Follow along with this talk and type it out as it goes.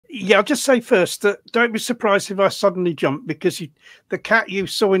Yeah, I'll just say first that don't be surprised if I suddenly jump, because the cat you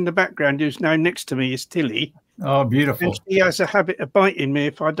saw in the background who's now next to me is Tilly. Oh, beautiful. And she has a habit of biting me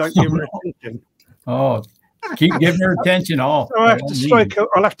if I don't give her attention. Oh, keep giving her attention. So I have to stroke her.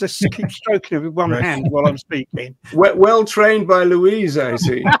 I'll have to keep stroking her with one hand while I'm speaking. Well trained by Louise, I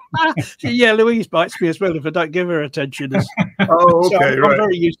see. Yeah, Louise bites me as well if I don't give her attention. Oh, okay, so I'm right.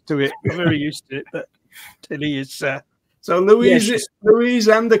 very used to it. I'm very used to it. But Tilly is. So Louise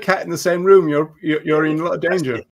and the cat in the same room. You're in a lot of danger.